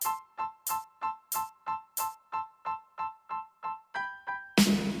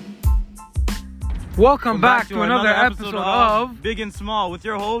Welcome back to another episode of Big and Small with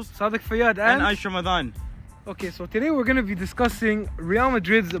your host Sadiq Fayyad and Aish Ramadan. Okay, so today we're going to be discussing Real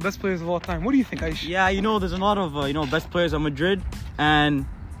Madrid's the best players of all time. What do you think, Aish? Yeah, there's a lot of best players at Madrid, and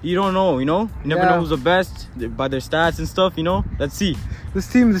you don't know, you never know who's the best by their stats and stuff, Let's see. This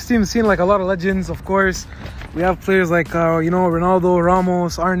team has seen like a lot of legends, of course. We have players like, Ronaldo,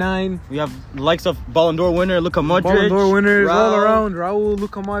 Ramos, R9. We have the likes of Ballon d'Or winner, Luka Modric. Ballon d'Or winners all around. Raul,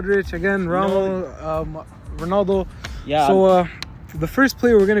 Luka Modric, again, Ramos, Ronaldo. Yeah. So, the first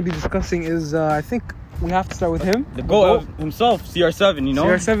player we're going to be discussing is, I think we have to start with him. The GOAT himself, CR7,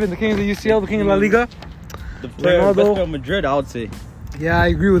 CR7, the king of the UCL, the king of La Liga. The best player of Madrid, I would say. Yeah, I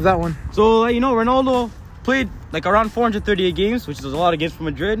agree with that one. So, Ronaldo played like around 438 games, which is a lot of games for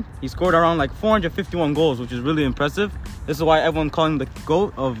Madrid. He scored around like 451 goals, which is really impressive. This is why everyone calling him the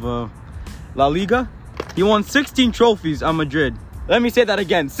GOAT of La Liga. He won 16 trophies at Madrid. Let me say that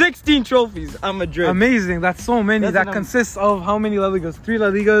again. 16 trophies at Madrid. Amazing. That's so many. That consists of how many La Ligas? 3 La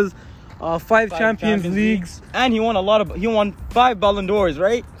Ligas, 5 Champions Leagues. And he won 5 Ballon d'Ors,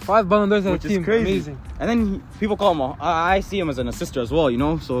 right? 5 Ballon d'Ors as a team. Crazy. Amazing. And then people call him, I see him as an assister as well,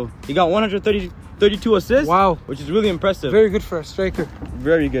 So he got 132 assists. Wow. Which is really impressive. Very good for a striker.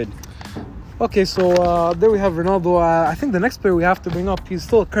 Very good. Okay, so there we have Ronaldo. I think the next player we have to bring up, he's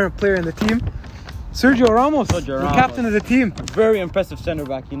still a current player in the team. Sergio Ramos, the captain of the team. Very impressive center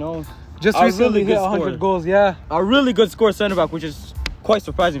back, Just recently hit 100 goals, yeah. A really good score center back, which is quite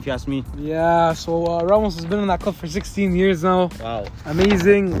surprising if you ask me. Yeah, so Ramos has been in that club for 16 years now. Wow.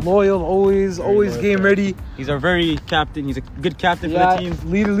 Amazing, loyal, always game ready. He's a very captain. He's a good captain for the team.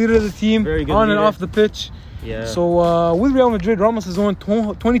 Leader of the team, very good on leader. and off the pitch. Yeah. So with Real Madrid, Ramos has won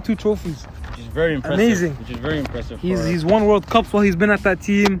 22 trophies. Which is very impressive. Amazing. Which is very impressive. He's won World Cups while he's been at that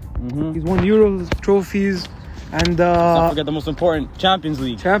team. He's won Euros trophies. And don't forget the most important, Champions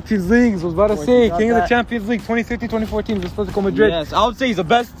League. Champions League, I was about to say, king of the Champions League, 2013-2014 with Atletico Madrid. Yes, I would say he's the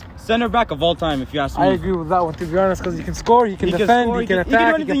best center back of all time, if you ask me. I agree with that one, to be honest, because he can score, he can defend, he can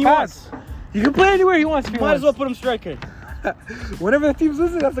attack, he can pass. He can play anywhere he wants. Might as well put him striker. Whenever the team's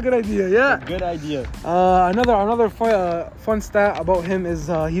losing, that's a good idea. Yeah. Good idea. Another fun stat about him is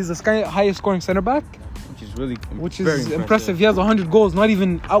he's the highest scoring center back. Which is impressive. He has 100 goals. Not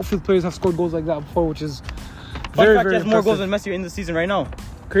even outfield players have scored goals like that before, which is very has more goals than Messi in the season right now.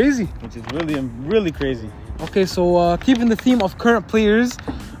 Crazy. Which is really crazy. Okay, so keeping the theme of current players,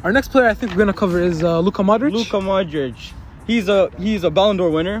 our next player I think we're gonna cover is Luka Modric. Luka Modric. He's a Ballon d'Or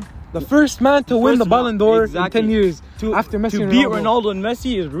winner. The first man to win the Ballon d'Or in 10 years after Messi to and beat Ronaldo. Ronaldo and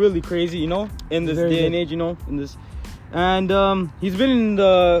Messi is really crazy, in this day and age, in this. And he's been in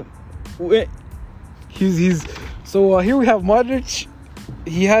the. So here we have Modric.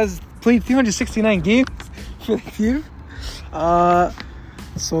 He has played 369 games for the team.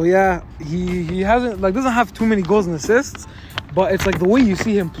 So yeah, he doesn't have too many goals and assists, but it's like the way you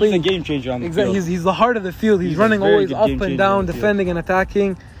see him play. He's a game changer on the field. He's the heart of the field. He's running always up and down, defending and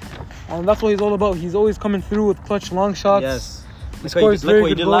attacking. And that's what he's all about. He's always coming through with clutch long shots. Yes. He scores very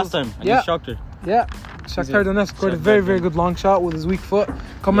good goals. Last time against Shakhtar. Yeah. Shakhtar Donetsk scored a very good long shot with his weak foot,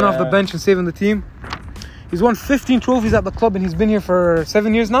 coming off the bench and saving the team. He's won 15 trophies at the club, and he's been here for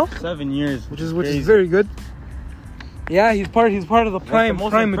 7 years now. 7 years, which is very good. Yeah, he's part of the prime Madrid team. The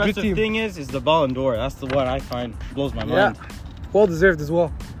most impressive thing is the Ballon d'Or. That's the one I find blows my mind. Well deserved as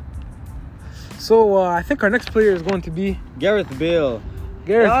well. So I think our next player is going to be Gareth Bale.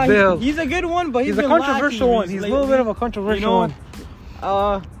 Bale. He's a good one, but he's a controversial one. He's a little bit of a controversial one.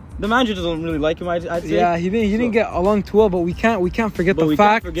 The manager doesn't really like him, I'd say. Yeah, he didn't get along too well, but we can't forget the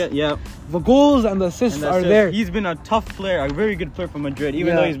fact. The goals and the assists are there. He's been a tough player, a very good player for Madrid,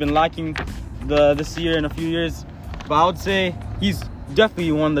 even though he's been lacking this year and a few years. But I would say he's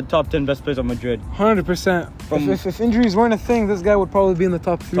definitely one of the top 10 best players of Madrid. 100%. If injuries weren't a thing, this guy would probably be in the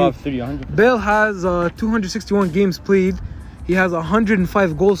top 3. Top 3, 100%. Bale has 261 games played. He has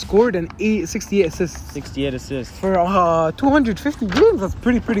 105 goals scored and 68 assists. 68 assists. For 250 games, that's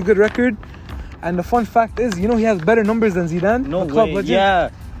pretty good record. And the fun fact is, he has better numbers than Zidane. No club way. legend.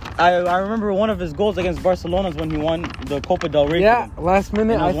 Yeah. I remember one of his goals against Barcelona is when he won the Copa del Rey. Yeah, last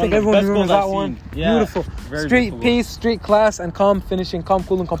minute. I think everyone remembers that one. Yeah, beautiful. Straight pace, straight class, and calm finishing. Calm,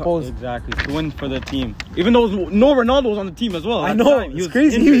 cool, and composed. Exactly. To win for the team. Even though no Ronaldo was on the team as well. I know. It's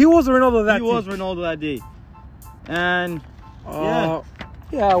crazy. He was Ronaldo that day. He was Ronaldo that day. And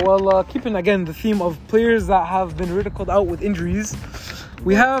keeping again the theme of players that have been ridiculed out with injuries,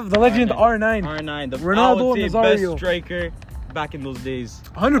 we have the legend R9. R9, the Ronaldo Nazario, best striker back in those days.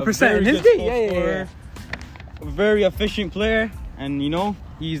 100% in his day. A very efficient player, and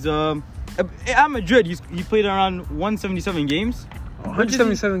he's at Madrid. He played around 177 games.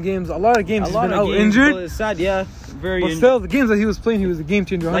 177 games. A lot of games he's been out Well, injured. it's sad, yeah. Very But injured. still, the games that he was playing, he was a game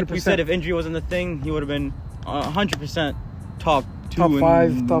changer. 100%. Like we said, if injury wasn't a thing, he would have been 100% top 2 top in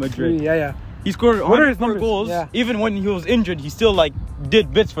 5, top Madrid. 3. Yeah. He scored What are his 104 numbers? goals. Yeah. Even when he was injured, he still like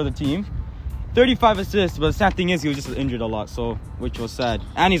did bits for the team. 35 assists, but the sad thing is he was just injured a lot, so which was sad.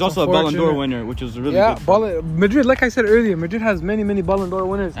 And he's also a Ballon d'Or unfortunate. winner, which was really good. Madrid, like I said earlier, Madrid has many Ballon d'Or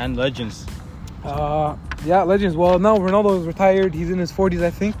winners. And legends. Legends. Well, now Ronaldo is retired. He's in his 40s, I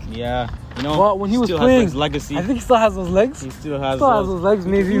think. Yeah, you know. But when he was still playing, has his legacy. I think he still has those legs. He still has those legs.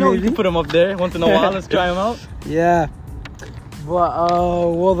 Maybe, you know, you can put him up there once in a while. Let's try him out. Yeah. But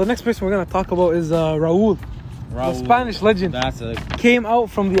well, the next person we're gonna talk about is Raúl, the Spanish legend. That's a. Came out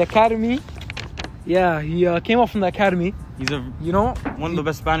from the academy. Yeah, he came out from the academy. He's one of the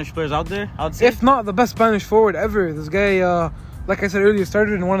best Spanish players out there, I would say. If not the best Spanish forward ever. This guy, like I said earlier,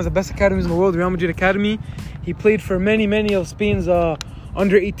 started in one of the best academies in the world, Real Madrid Academy. He played for many of Spain's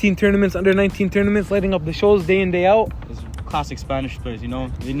under 18 tournaments, under 19 tournaments, lighting up the shows day in, day out. He's classic Spanish players, you know.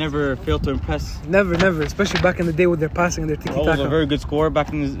 They never fail to impress. Never, especially back in the day with their passing and their tiki-taka. Raúl was a very good scorer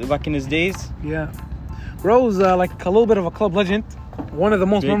back in his days. Yeah. Raúl's like a little bit of a club legend. One of the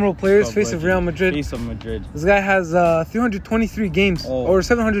most memorable players, face of Real Madrid. Face of Madrid. This guy has 323 games, or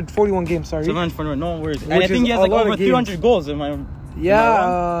 741 games, sorry. 741, no worries. And I think he has like over 300 goals.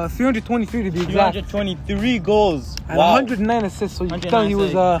 Yeah, 323 to be exact. 323 goals. And 109 assists, so you can tell he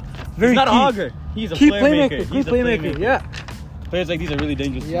was very He's not key. a hogger. He's a key playmaker. Key playmaker, yeah. Players like these are really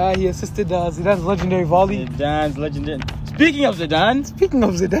dangerous. Yeah, he assisted Zidane's legendary volley. Zidane's legendary. Speaking of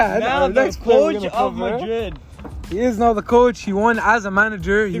Zidane. Now the coach of Madrid. He is now the coach. He won as a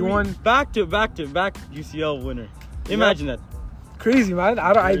manager. He won back to back UCL winner. Imagine that. Crazy, man.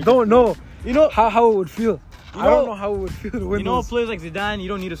 I don't know. You know how it would feel. I don't know how it would feel to win. You know, players like Zidane, you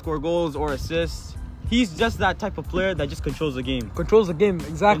don't need to score goals or assists. He's just that type of player that just controls the game. Controls the game,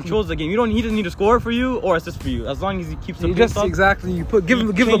 exactly. Controls the game. He doesn't need to score for you or assist for you. As long as he keeps the pace up. Exactly. You give him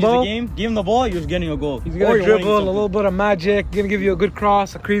the ball. Give him the ball. You're getting a goal. He's gonna dribble, a little bit of magic. Gonna give you a good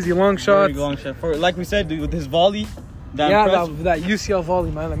cross, a crazy long shot. Very long shot. Like we said, with his volley. That UCL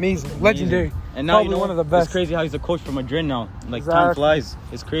volley, man, amazing, legendary. And now probably one of the best. It's crazy how he's a coach for Madrid now. Like time flies.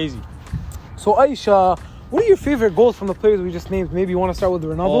 It's crazy. So Aisha, what are your favorite goals from the players we just named? Maybe you want to start with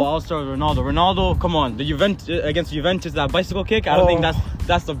Ronaldo? Oh, I'll start with Ronaldo. Ronaldo, come on, the against Juventus, that bicycle kick. I don't think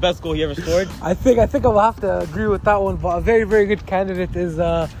that's the best goal he ever scored. I think I'll have to agree with that one. But a very good candidate is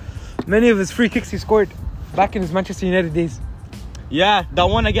many of his free kicks he scored back in his Manchester United days. Yeah, that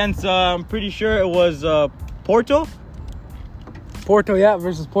one against I'm pretty sure it was Porto. Porto, yeah,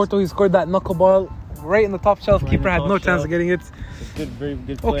 versus Porto. He scored that knuckleball right in the top shelf. Keeper had no chance of getting it. Very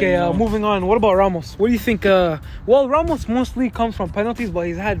good player. Okay, moving on. What about Ramos? What do you think? Well, Ramos mostly comes from penalties, but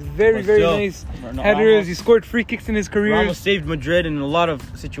he's had very nice headers. He scored free kicks in his career. Ramos saved Madrid in a lot of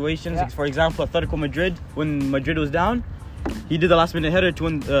situations. Yeah. For example, Atletico Madrid, when Madrid was down, he did the last minute header to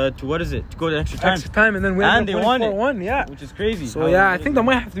win. To go to extra time. Extra time, and then they won it. 4-1, yeah, which is crazy. So I think that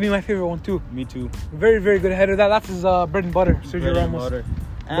might have to be my favorite one too. Me too. Very good header. That's his bread and butter. Sergio Ramos. Those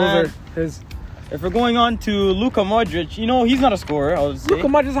are his. If we're going on to Luka Modric, he's not a scorer, I would say. Luka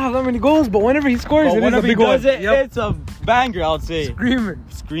Modric doesn't have that many goals, but whenever he scores, it is a big one. It's a banger, I would say.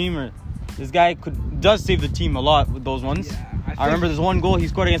 Screamer. This guy does save the team a lot with those ones. Yeah, I remember there's one goal he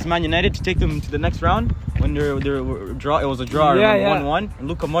scored against Man United to take them to the next round when they were draw. It was a draw. 1-1, and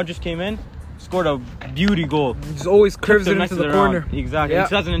Luka Modric came in, scored a beauty goal. He just always curves it into the corner. Exactly. Yeah.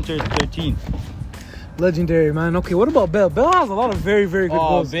 2013. Legendary, man. Okay, what about Bale? Bale has a lot of very good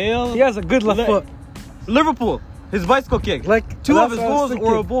goals. Bale, he has a good left foot. Liverpool, his bicycle kick. Like two of his goals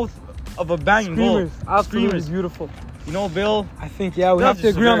were both of a banging goal. Absolutely beautiful. Bale. I think we have to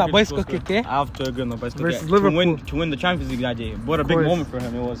agree on that bicycle kick. I have to agree on the bicycle kick. Versus Liverpool to win the Champions League that day. What a big moment for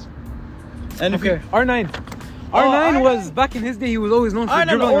him it was. And R9. R9 was back in his day. He was always known for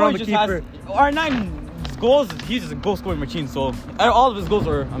dribbling around the keeper. R9. Goals, he's just a goal scoring machine, so all of his goals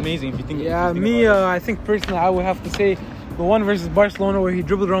are amazing if you think. Yeah, I think personally I would have to say the one versus Barcelona where he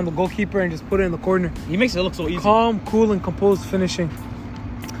dribbled around the goalkeeper and just put it in the corner. He makes it look so easy. Calm, cool, and composed finishing.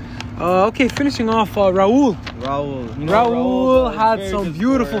 Okay, finishing off Raúl. Raúl had some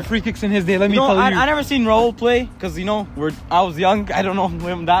beautiful free kicks in his day. Let me tell you. I never seen Raúl play because I was young. I don't know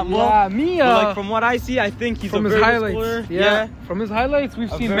him that well. Yeah, but from what I see, I think he's from a his very highlights. good scorer. Yeah, from his highlights,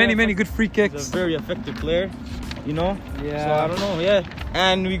 we've seen many good free kicks. He's a very effective player. Yeah. So I don't know. Yeah.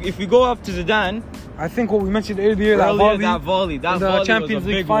 And if we go up to Zidane, I think what we mentioned earlier, that volley, the Champions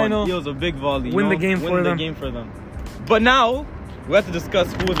League final, it was a big volley. Win the game for them. But now we have to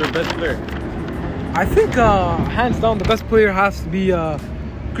discuss who was their best player. I think hands down the best player has to be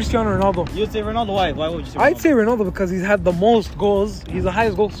Cristiano Ronaldo. You would say Ronaldo? Why? Why would you say Ronaldo? I'd say Ronaldo because he's had the most goals. He's the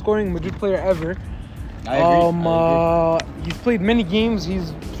highest goal scoring Madrid player ever. I agree. He's played many games.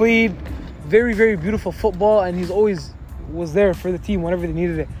 He's played very, very beautiful football, and he's always was there for the team whenever they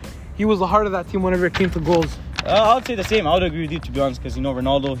needed it. He was the heart of that team whenever it came to goals. I would say the same. I would agree with you, to be honest, because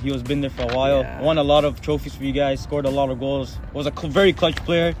Ronaldo, he was been there for a while, Yeah. won a lot of trophies for you guys, scored a lot of goals, was a very clutch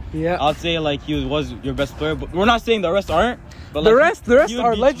player. Yeah. I'd say like he was your best player, but we're not saying the rest aren't. But The like, rest he would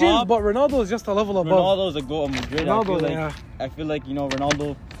are be legends, top. but Ronaldo is just a level above. Ronaldo's a goat of Madrid. Ronaldo, I feel like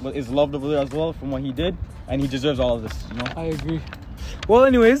Ronaldo is loved over there as well from what he did, and he deserves all of this. I agree. Well,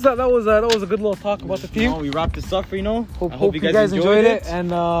 anyways, that was a good little talk about the team. We wrapped this up. Hope you guys enjoyed it,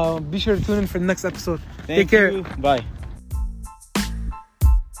 and be sure to tune in for the next episode. Take care. Bye.